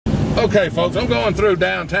Okay, folks, I'm going through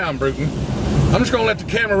downtown Brewton. I'm just going to let the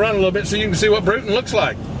camera run a little bit so you can see what Brewton looks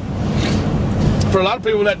like. For a lot of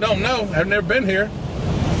people that don't know, have never been here,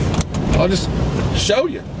 I'll just show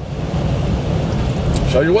you.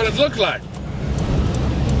 Show you what it looks like.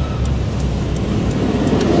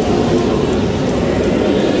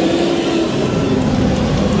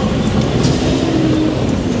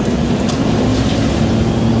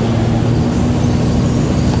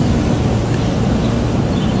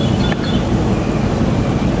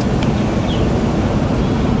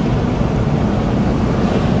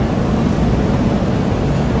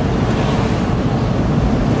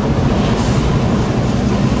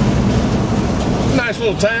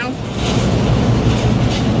 Little town.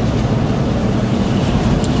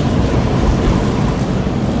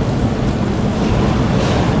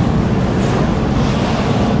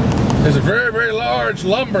 There's a very, very large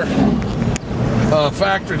lumber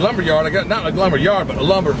factory, lumber yard. I got not a lumber yard, but a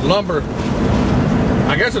lumber.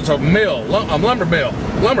 I guess it's a mill, a lumber mill,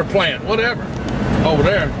 lumber plant, whatever. Over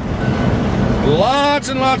there, lots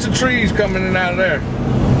and lots of trees coming in and out of there.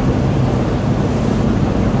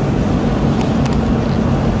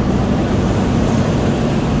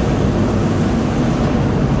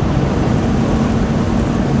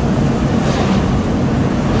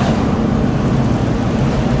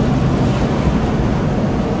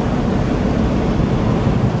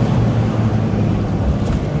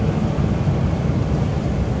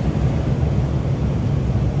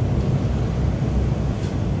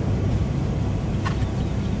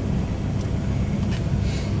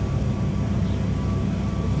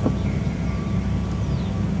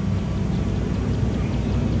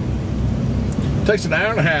 It takes an hour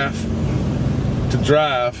and a half to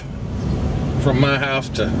drive from my house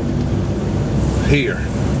to here.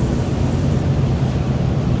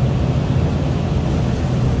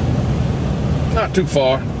 Not too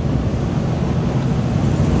far.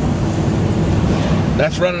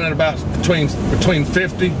 That's running at about between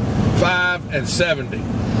 55 and 70.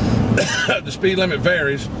 The speed limit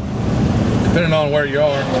varies depending on where you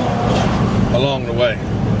are along the way.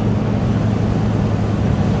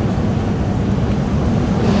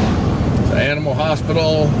 Animal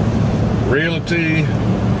hospital, realty,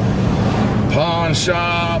 pawn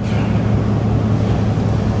shop.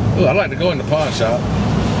 Oh, I'd like to go in the pawn shop.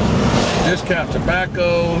 Discount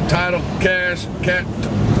tobacco, title, cash,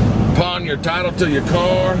 pawn your title to your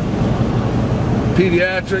car,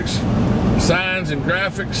 pediatrics, signs and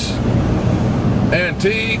graphics,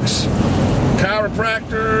 antiques,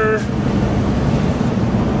 chiropractor.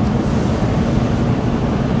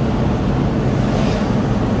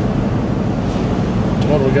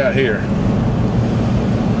 What do we got here?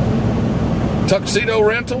 Tuxedo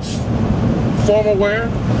rentals, formal wear,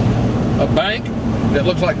 a bank that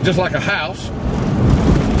looks like just like a house.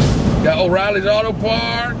 Got O'Reilly's Auto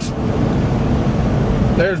Parts.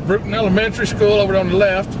 There's Brewton Elementary School over on the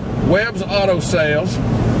left. Webb's Auto Sales.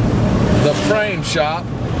 The frame shop.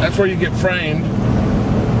 That's where you get framed.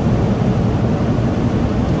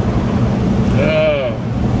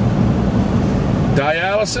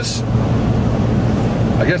 Dialysis.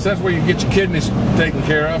 I guess that's where you get your kidneys taken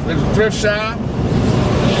care of. There's a thrift shop, a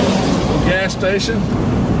gas station. I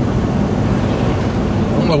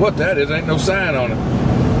don't know what that is. Ain't no sign on it.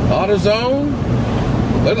 AutoZone.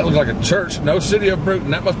 That looks like a church. No, City of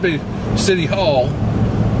Brewton. That must be City Hall.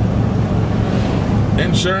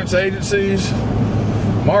 Insurance agencies.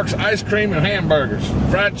 Mark's Ice Cream and Hamburgers.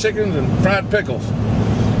 Fried chickens and fried pickles.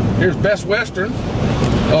 Here's Best Western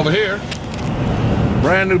over here.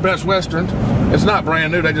 Brand new Best Western. It's not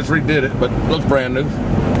brand new, they just redid it, but it looks brand new.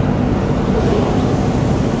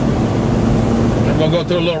 I'm gonna go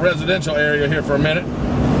through a little residential area here for a minute.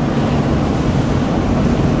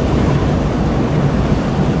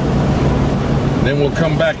 Then we'll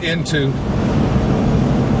come back into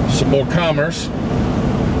some more commerce.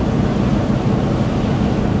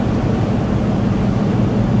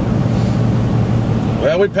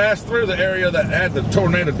 Well, we passed through the area that had the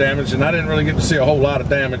tornado damage, and I didn't really get to see a whole lot of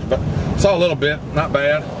damage, but saw a little bit. Not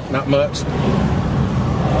bad, not much.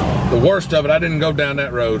 The worst of it, I didn't go down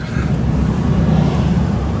that road.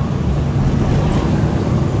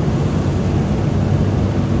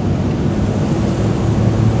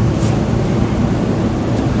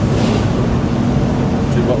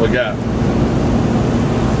 See what we got.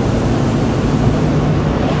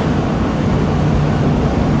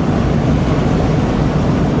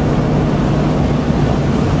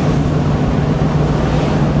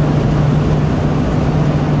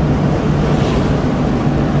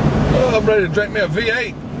 I'm ready to drink me a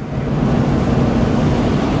V8.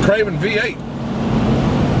 Craving V8.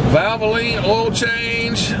 Valvoline, oil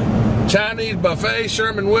change, Chinese Buffet,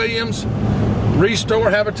 Sherman-Williams, Restore,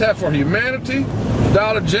 Habitat for Humanity,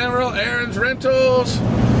 Dollar General, Aaron's Rentals,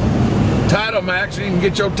 Title Max. You can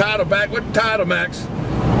get your title back with Title Max.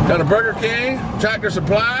 Got a Burger King, Tractor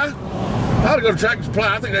Supply. I ought to go to Tractor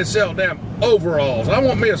Supply. I think they sell damn overalls. I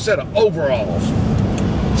want me a set of overalls.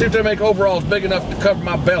 See if they make overalls big enough to cover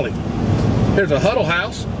my belly. Here's a Huddle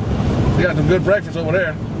House. They got some good breakfast over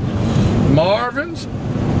there. Marvin's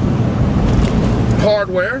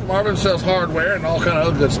Hardware. Marvin sells hardware and all kind of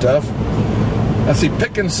other good stuff. I see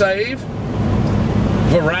Pick and Save,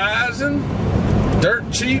 Verizon, Dirt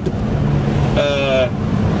Cheap, I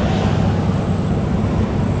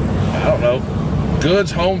don't know,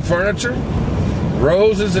 Goods Home Furniture,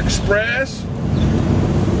 Roses Express,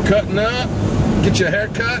 Cutting Up, get you a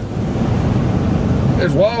haircut.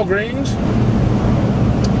 There's Walgreens,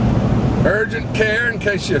 Urgent Care in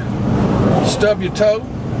case you stub your toe,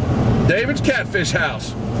 David's Catfish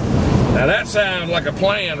House. Now that sounds like a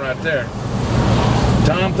plan right there.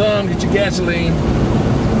 Tom Thumb, get your gasoline.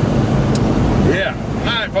 Yeah. All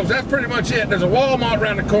right, folks, that's pretty much it. There's a Walmart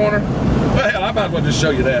around the corner. Well, hell, I might as well just show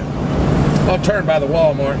you that. I'll turn by the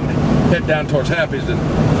Walmart and head down towards Happy's. And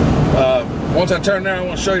once I turn there, I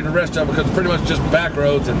want to show you the rest of it because it's pretty much just back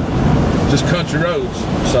roads and just country roads.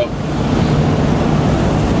 So,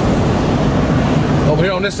 over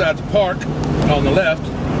here on this side's a park on the left.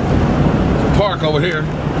 There's a park over here.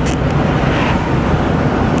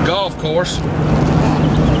 Golf course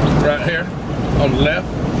right here on the left.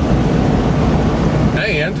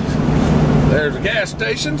 And there's a gas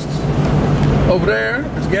station over there.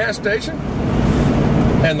 There's a gas station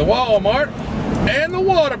and the Walmart and the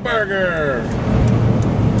Whataburger.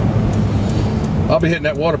 I'll be hitting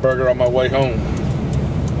that Whataburger on my way home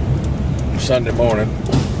Sunday morning.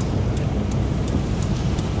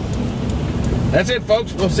 That's it,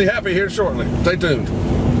 folks. We'll see Happy here shortly. Stay tuned.